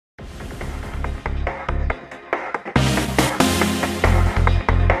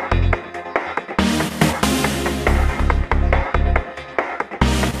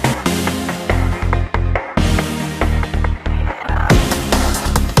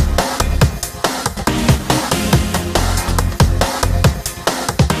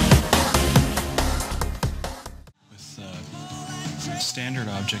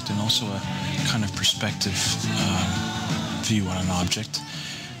object and also a kind of perspective view on an object.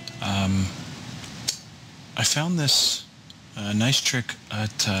 I found this nice trick at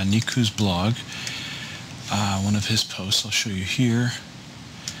Niku's blog, one of his posts. I'll show you here.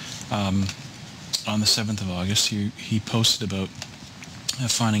 On the 7th of August, he posted about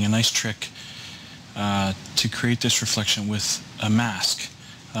finding a nice trick to create this reflection with a mask,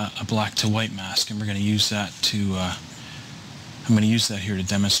 a black to white mask, and we're going to use that to I'm going to use that here to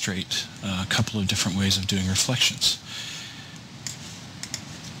demonstrate a couple of different ways of doing reflections.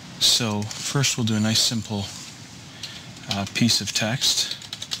 So first we'll do a nice simple piece of text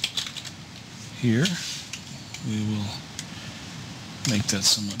here. We will make that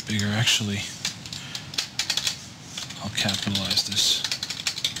somewhat bigger. Actually, I'll capitalize this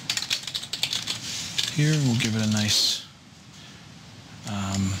here. We'll give it a nice,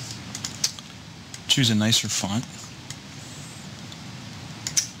 choose a nicer font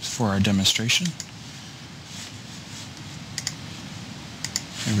for our demonstration.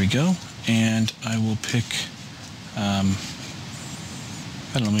 Here we go, and I will pick, I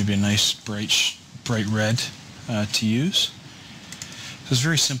don't know, maybe a nice bright red to use. So it's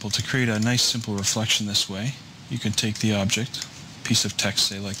very simple to create a nice simple reflection this way. You can take the object, piece of text,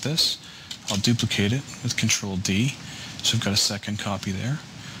 say like this. I'll duplicate it with Control D, so I've got a second copy there.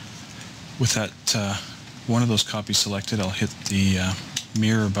 With that one of those copies selected, I'll hit the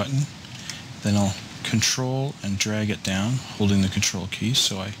mirror button, then I'll Control and drag it down, holding the Control key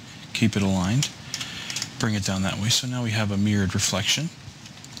so I keep it aligned. Bring it down that way. So now we have a mirrored reflection.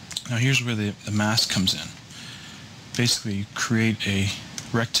 Now here's where the mask comes in. Basically, you create a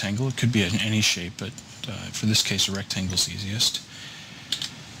rectangle. It could be in any shape, but for this case, a rectangle is easiest.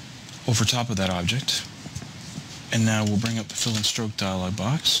 Over top of that object. And now we'll bring up the fill and stroke dialog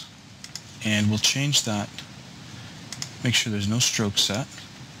box, and we'll change that. Make sure there's no stroke set.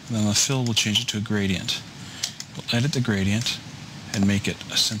 And then the fill, we'll change it to a gradient. We'll edit the gradient and make it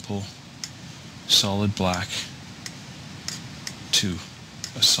a simple solid black to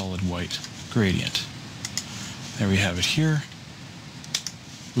a solid white gradient. There we have it here.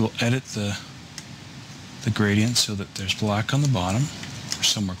 We'll edit the gradient so that there's black on the bottom, or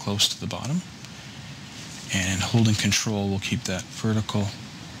somewhere close to the bottom. And holding Control, we'll keep that vertical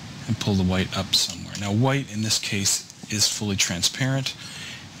and pull the white up somewhere. Now white in this case is fully transparent,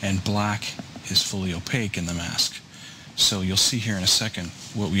 and black is fully opaque in the mask. So you'll see here in a second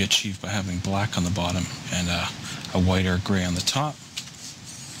what we achieve by having black on the bottom and a white or gray on the top.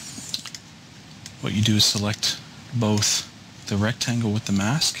 What you do is select both the rectangle with the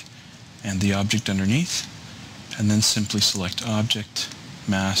mask and the object underneath, and then simply select Object,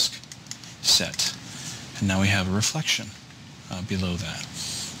 Mask, Set. And now we have a reflection below that.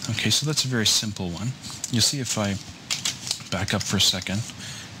 Okay, so that's a very simple one. You'll see if I back up for a second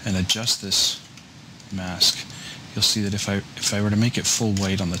and adjust this mask, you'll see that if I were to make it full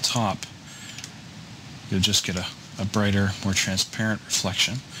white on the top, you'll just get a brighter, more transparent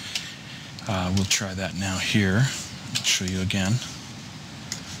reflection. We'll try that now here. I'll show you again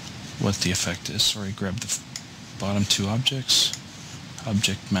what the effect is. Sorry, grab the bottom two objects,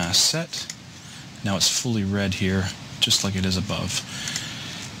 Object, Mask, Set. Now it's fully red here, just like it is above.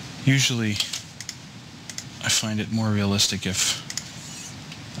 Usually I find it more realistic if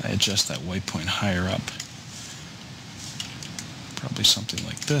I adjust that white point higher up. Probably something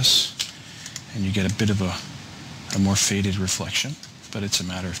like this, and you get a bit of a more faded reflection, but it's a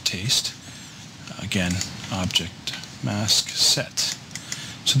matter of taste. Again, Object, Mask, Set.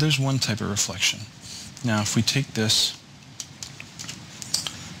 So there's one type of reflection. Now if we take this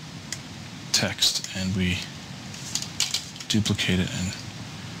text and we duplicate it and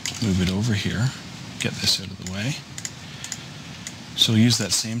move it over here, get this out of the way. So we'll use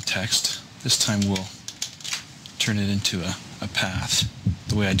that same text. This time we'll turn it into a path.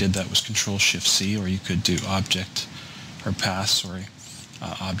 The way I did that was Control-Shift-C, or you could do Object or Path, sorry,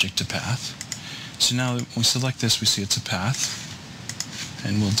 Object to Path. So now when we select this, we see it's a path,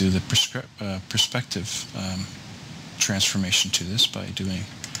 and we'll do the perspective transformation to this by doing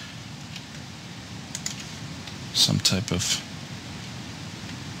some type of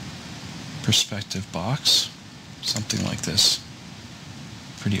perspective box, something like this.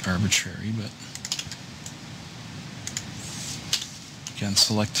 Pretty arbitrary, but again,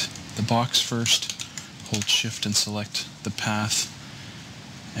 select the box first, hold Shift and select the path,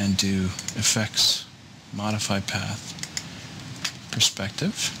 and do Effects, Modify Path,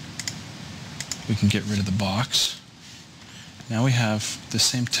 Perspective. We can get rid of the box. Now we have the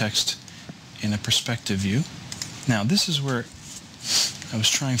same text in a perspective view. Now this is where I was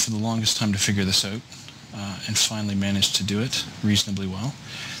trying for the longest time to figure this out. and finally managed to do it reasonably well.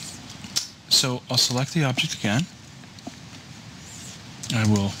 So I'll select the object again. I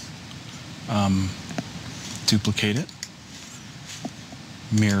will duplicate it,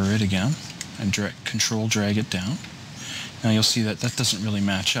 mirror it again, and control drag it down. Now you'll see that that doesn't really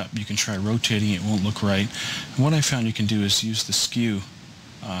match up. You can try rotating, it won't look right. And what I found you can do is use the skew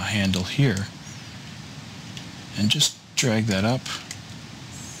handle here and just drag that up.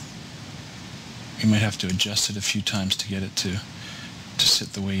 You might have to adjust it a few times to get it to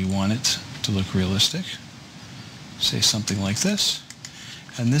sit the way you want it to look realistic. Say something like this.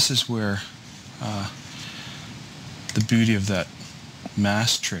 And this is where the beauty of that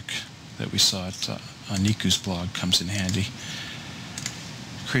mask trick that we saw at Niku's blog comes in handy.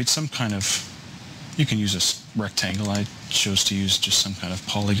 Create some kind of, you can use a rectangle. I chose to use just some kind of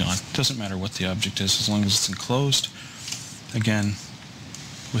polygon. Doesn't matter what the object is as long as it's enclosed. Again,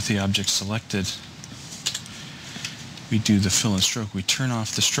 with the object selected, we do the fill and stroke. We turn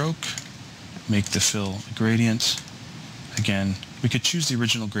off the stroke, make the fill a gradient. Again, we could choose the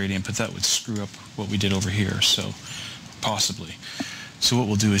original gradient, but that would screw up what we did over here, so possibly. So what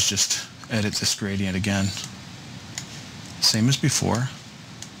we'll do is just edit this gradient again. Same as before.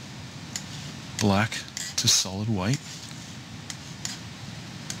 Black to solid white.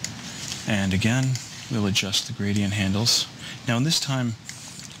 And again, we'll adjust the gradient handles. Now in this time,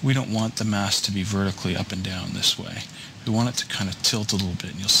 we don't want the mask to be vertically up and down this way. We want it to kind of tilt a little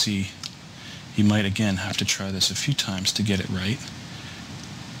bit, and you'll see you might again have to try this a few times to get it right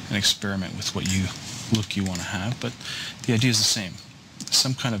and experiment with what look you want to have, but the idea is the same.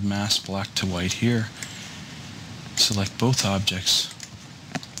 Some kind of mask, black to white here. Select both objects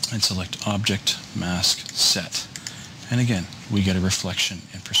and select Object, Mask, Set. And again, we get a reflection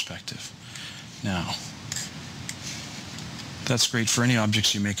in perspective. Now, that's great for any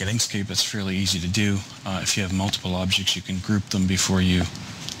objects you make at Inkscape. It's fairly easy to do. If you have multiple objects, you can group them before you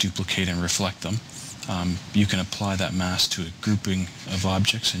duplicate and reflect them. You can apply that mask to a grouping of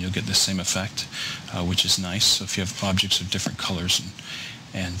objects and you'll get the same effect, which is nice. So if you have objects of different colors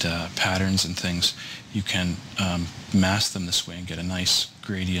and patterns and things, you can mask them this way and get a nice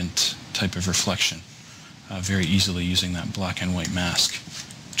gradient type of reflection very easily using that black and white mask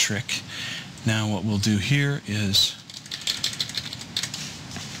trick. Now what we'll do here is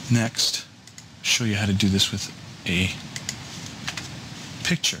next show you how to do this with a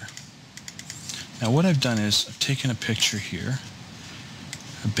picture. Now what I've done is I've taken a picture here,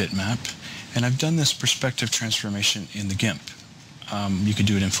 a bitmap, and I've done this perspective transformation in the GIMP. You could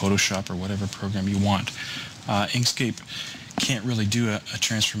do it in Photoshop or whatever program you want. Inkscape can't really do a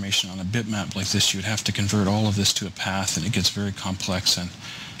transformation on a bitmap like this. You would have to convert all of this to a path, and it gets very complex, and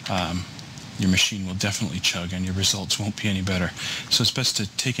your machine will definitely chug and your results won't be any better. So it's best to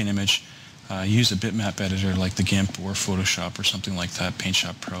take an image, use a bitmap editor like the GIMP or Photoshop or something like that,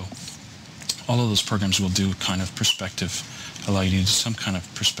 PaintShop Pro. All of those programs will do kind of perspective, allow you to do some kind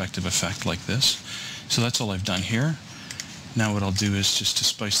of perspective effect like this. So that's all I've done here. Now what I'll do is, just to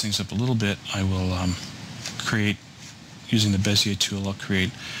spice things up a little bit, I will create, using the Bezier tool, I'll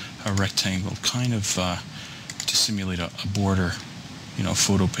create a rectangle kind of to simulate a border, you know,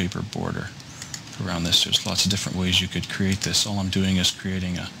 photo paper border around this. There's lots of different ways you could create this. All I'm doing is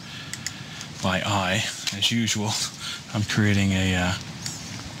creating by eye, as usual, I'm creating a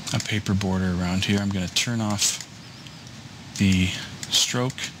paper border around here. I'm going to turn off the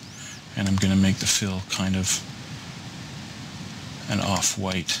stroke and I'm going to make the fill kind of an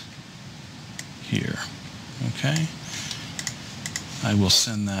off-white here. Okay? I will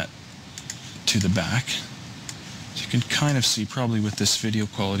send that to the back. So you can kind of see, probably with this video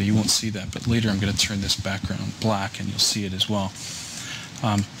quality you won't see that, but later I'm going to turn this background black and you'll see it as well.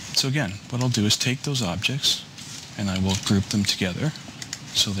 So again, what I'll do is take those objects and I will group them together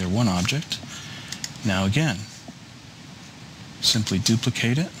so they're one object. Now again, simply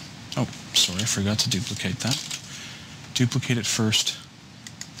duplicate it. Oh, sorry, I forgot to duplicate that. Duplicate it first,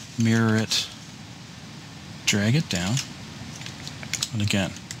 mirror it, drag it down, and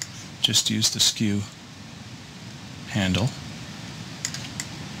again, just use the skew handle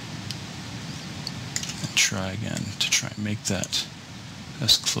and try again to try and make that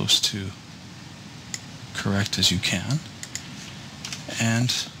as close to correct as you can. And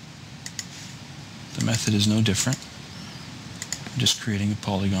the method is no different. I'm just creating a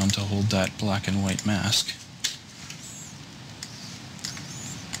polygon to hold that black and white mask.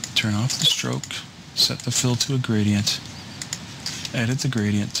 Turn off the stroke, set the fill to a gradient, edit the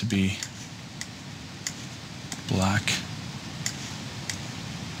gradient to be black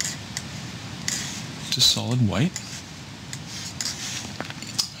to solid white,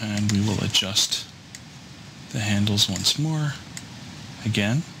 and we will adjust the handles once more.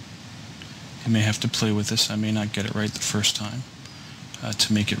 Again, you may have to play with this. I may not get it right the first time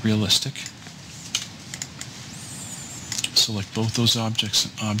to make it realistic. Select both those objects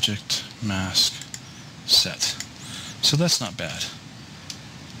and object, mask, set. So that's not bad.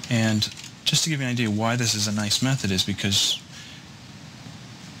 And just to give you an idea why this is a nice method is because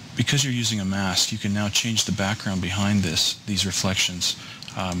you're using a mask, you can now change the background behind these reflections.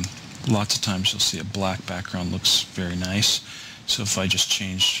 Lots of times you'll see a black background looks very nice. So if I just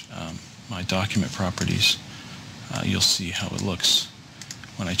change my document properties, you'll see how it looks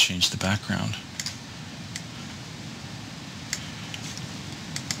when I change the background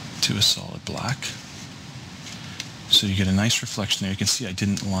to a solid black. So you get a nice reflection there. You can see I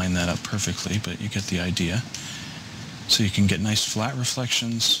didn't line that up perfectly, but you get the idea. So you can get nice flat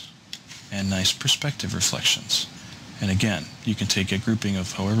reflections and nice perspective reflections. And again, you can take a grouping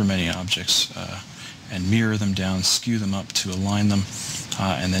of however many objects and mirror them down, skew them up to align them,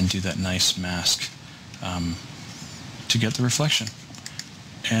 and then do that nice mask to get the reflection.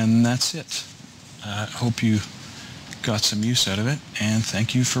 And that's it. Hope you got some use out of it, and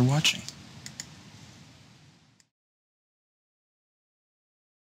thank you for watching.